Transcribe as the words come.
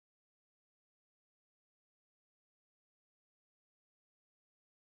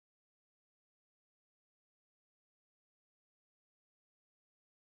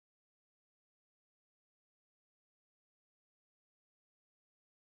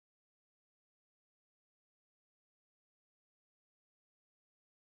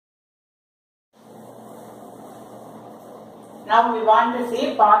Now we want to see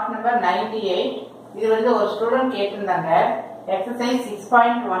part number 98. இது வந்து ஒரு ஸ்டூடெண்ட் கேட்டிருந்தாங்க exercise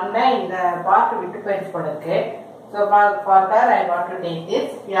 6.1ல இந்த பார்ட் விட்டு போயிடுச்சு போல இருக்கு. So for her I want to take this.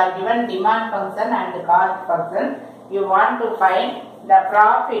 You are given demand function and cost function. You want to find the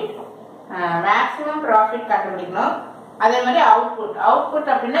profit, maximum profit கண்டுபிடிக்கணும். அதே மாதிரி output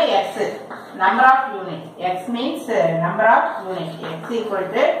அப்படின்னா x, number of units. X means number of units. X equal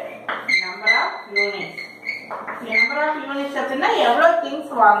to number of units. Number of units அப்படின்னா எவ்வளவு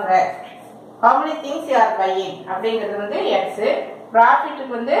things வாங்குற, how many things you are buying அப்படிங்கிறது வந்து x.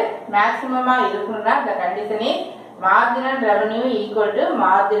 ப்ராஃபிட்டுக்கு வந்து மேக்ஸிமமா இருக்கணும்னா the condition is marginal revenue equal to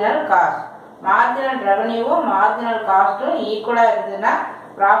marginal cost. marginal revenue marginal cost ஈக்குவலா இருந்ததுன்னா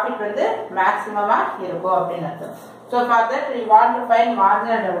profit வந்து மேக்ஸிமமா இருக்கும் அப்படின்னு அர்த்தம். So for that we want to find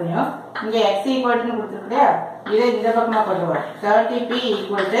marginal revenue. இங்க x equal to கொடுத்திருக்கலையா, இதை இந்த பக்கமா கொண்டு வர 30p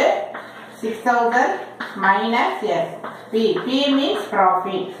equal to 6000 minus s. P means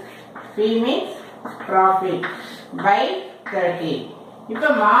profit. P means profit by 30. இப்போ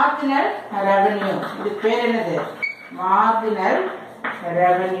marginal revenue, இது பேர் என்னது? marginal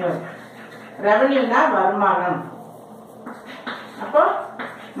revenue. revenue னா வருமானம். அப்போ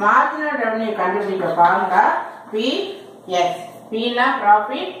marginal revenue கண்டுபிடிக்க பாருங்க. P னா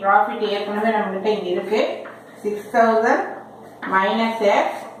profit. profit ஏற்கனவே நம்மகிட்ட இங்க இருக்கு. 6000 minus x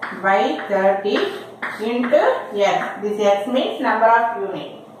by 30 into x. This x means number of unit.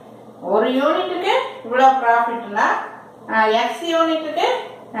 ஒரு யூனிட்டுக்கு இவ்வளவு ப்ராஃபிட்னா x யூனிட்டுக்கு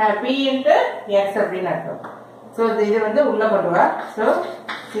p into x அப்படின்னு அர்த்தம். ஸோ இது வந்து உள்ள கொண்டு வா. So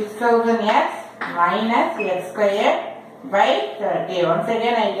 6000x minus x square by 30. Once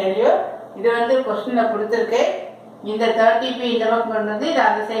again I tell you, இது வந்து கொஸ்டின்ல கொடுத்திருக்கு. இந்த 30p இந்த பக்கம் கொண்டு வந்து இது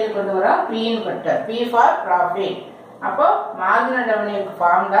அந்த சைடு கொண்டு வரோம். p ன்னு கொட்ட p for profit. அப்போ marginal ரெவென்யூக்கு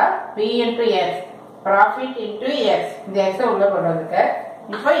formula p into x, profit into x. இந்த x உள்ள கொண்டு வந்துக்க.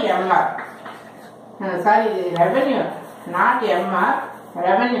 இப்போ mr, சாரி இது ரெவென்யூ நாட் mr.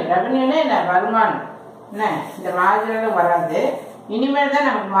 ரெவென்யூனா என்ன? வருமானம். என்ன இந்த மார்ஜினல் வராது, இனிமேல் தான்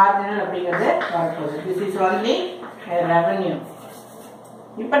நமக்கு மார்ஜினல் அப்படிங்கிறது வரப்போகுது. This is only revenue.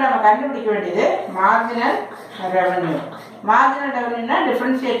 இப்போ நம்ம கண்டுபிடிக்க வேண்டியது மார்ஜினல் ரெவென்யூ. மார்ஜினல் ரெவென்யூனா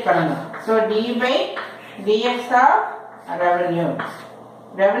டிஃபரன்ஷியேட் பண்ணணும். So D by dx of revenue.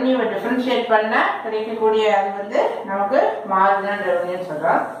 ரெவென்யூவை differentiate பண்ண கிடைக்கக்கூடிய அது வந்து நமக்கு மார்ஜினல் ரெவென்யூன்னு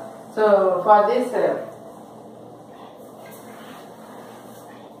சொல்றோம். ஸோ ஃபார் திஸ்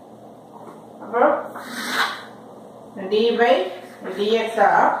அப்புறம் D by dx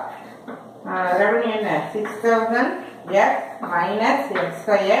of revenue என்ன? 6000 x minus x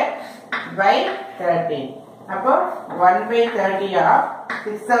square by 30. அப்போ 1 by 30 of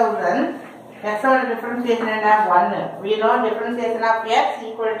 6000. x ஓட differentiation என்ன? 1. We know differentiation of x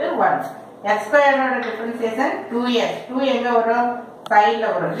equal to 1. x square ஓட differentiation 2x. 2 எங்க வரும்? சைடுல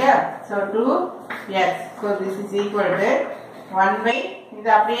வரும் இல்லையா? So 2x. So this is equal to 1 by, இது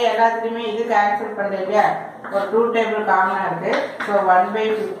அப்படியே எல்லாத்துலயுமே இது கேன்சல் பண்ணல இல்லையா? ஒரு 2 டேபிள் காமனா இருக்கு. So 1 by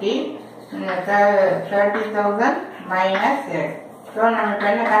 15, 30,000 minus x. So நம்ம இப்போ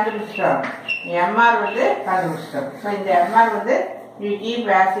என்ன கண்டுபிடிச்சிட்டோம்? mr வந்து கண்டுபிடிச்சிட்டோம். ஸோ இந்த mr வந்து you keep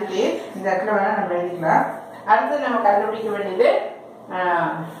as it is. இந்த இடத்துல வேணா நம்ம எழுதிக்கலாம். அடுத்து நம்ம கண்டுபிடிக்க வேண்டியது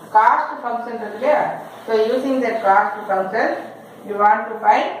காஸ்ட் ஃபங்க்ஷன் இருக்கு இல்லையா? So using that cost function you want to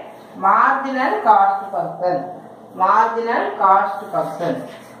find marginal cost function. marginal cost function.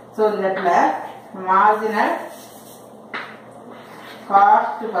 So இந்த இடத்துல marginal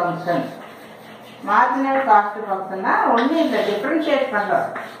cost function. marginal cost function னா ஒண்ணு இல்ல, டிஃபரன்ஷியேட் பண்றோம்.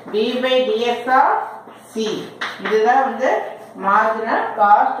 d by dx of c. இதுதான் வந்து marginal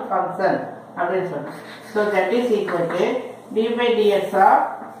cost function அப்படின்னு சொல்றோம். so that is equal to d by dx of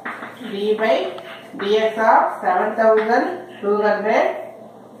 7200,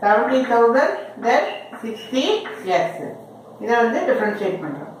 70,000 then 60x. இதை வந்து டிஃபரன்ஷியேட்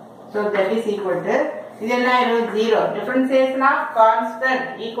பண்றோம். so that is equal to, இது என்ன ஆயிரும்? 0. differentiation of constant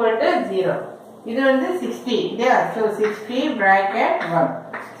equal to 0. இது வந்து 60 இல்லையா? so 60 bracket 1.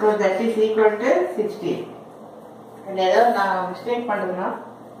 so that is equal to 60. and ஏதோ நான் மிஸ்டேக் பண்ணுறேன்னா,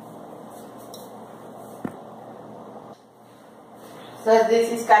 so this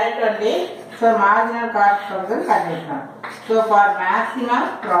is correct only. so marginal cost function கண்டுபிடிக்கலாம். so for maximum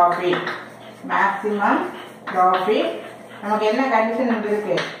profit நமக்கு என்ன கண்டிஷன்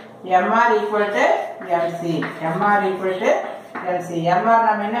இருக்கு? mr equal to mc. mr equal to mc. mr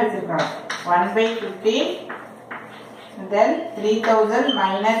நம்ம என்ன வச்சிருக்கோம்? 1 by 15, then 3000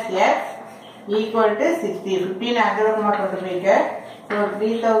 minus x equal to 60. 15 அந்த பக்கமா கொண்டு போய்க்க. so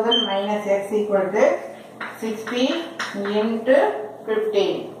 3000 minus x equal to 60 into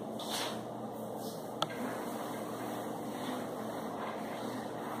 15.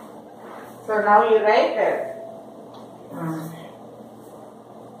 So now you write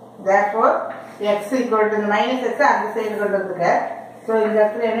therefore x equal to minus x அந்த side கொண்டு வந்துக்க. So இந்த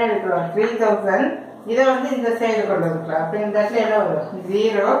இடத்துல என்ன எடுக்கிறோம் 3000, இதை வந்து இந்த சைடு கொண்டு வந்துக்கலாம். அப்போ இந்த இடத்துல என்ன வரும்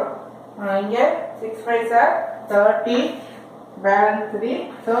 0, இங்கே 6 5 are 30, balance 3,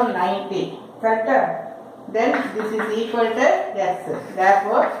 so 90. Correct? Then this is equal to x.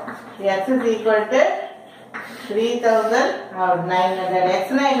 Therefore x is equal to 3900. x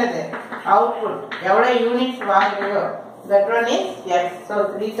na என்னது output எவ்வளவு யூனிட்ஸ் வாங்குறீங்க, that one is x. So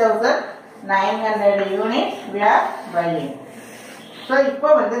 3900 units we are buying. So இப்போ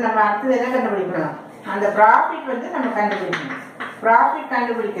வந்து நம்ம அடுத்து என்ன கண்டுபிடிக்கணும், அந்த profit வந்து நம்ம கண்டுபிடிக்கணும். profit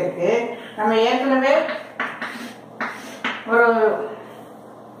கண்டுபிடிக்கிறதுக்கு நம்ம ஏற்கனவே ஒரு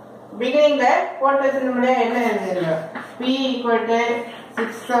பிகினிங்ல போட்டு வச்சிருந்தோம்ல, என்ன எழுதிருந்தோம் p equal to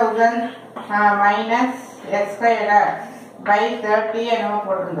 6000 minus x squared by 30 என்னமோ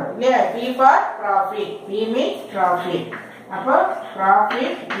போட்டிருந்தோம் இல்லையா. p for profit, p means profit. அப்போ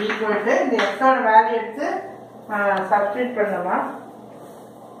profit equal to இந்த x ஓட வேல்யூ எடுத்து சப்ஸ்டிட்யூட் பண்ணணுமா.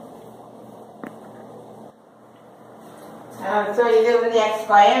 ஸோ இது வந்து x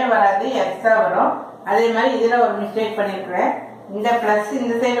ஸ்கொயர் வராது, x வரும். அதே மாதிரி இதில் ஒரு மிஸ்டேக் பண்ணியிருக்கிறேன். இந்த பிளஸ்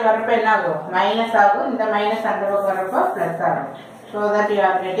இந்த சைடு வரப்போ என்ன ஆகும் மைனஸ் ஆகும், இந்த மைனஸ் அந்த பக்கம் வரப்போ பிளஸ் ஆகும். So that you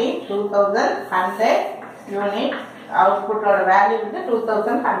are getting 2100 unit. அவுட்புட்டோட value வந்து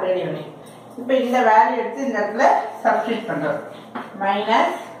 2100 யூனிட். இப்போ இந்த வேல்யூ எடுத்து இந்த இடத்துல சப்ஸ்டிட் பண்ணுறோம்.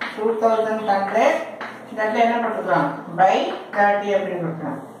 மைனஸ் 2100 இந்த இடத்துல என்ன போட்டுக்கலாம் பை 30 அப்படின்னு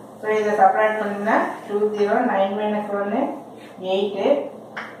கொடுக்கலாம். ஸோ இதை செப்பரேட் பண்ணிங்கன்னா 20 9 minus 1 8,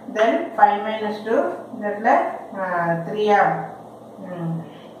 தென் 5 minus 2 இந்த இடத்துல 3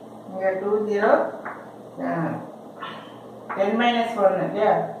 இங்கே 20 10 minus 1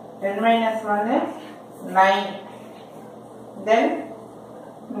 இல்லையா, 10 minus 1 9, தென்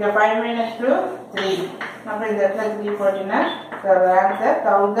இங்கே 5 minus 2 3. அப்புறம் இந்த இடத்துல 3 போட்டிங்கன்னா answer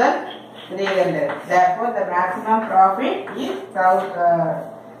 1300. therefore the maximum profit is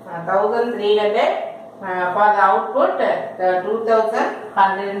 1300 for the output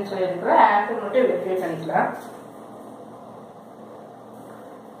 2100 சொல்லியிருக்கிற ஆன்சர் மட்டும் வெரிஃபை பண்ணிக்கலாம்.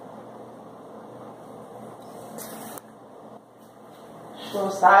 ஸோ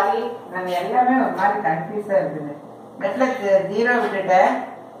சாரி, நான் எல்லாமே ஒரு மாதிரி கன்ஃபியூஸாக இருக்குது. இந்த இடத்துல 0 விட்டுட்டேன்.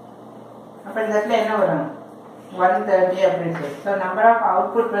 அப்போ இந்த இடத்துல என்ன வரும் 130 அப்படின்னு சொல்லி. ஸோ நம்பர் ஆஃப்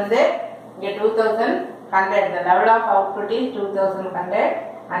அவுட்புட் வந்து இங்கே 2100. the level of output is 2100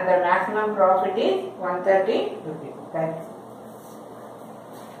 and the maximum profit is 130 rupees. Thanks.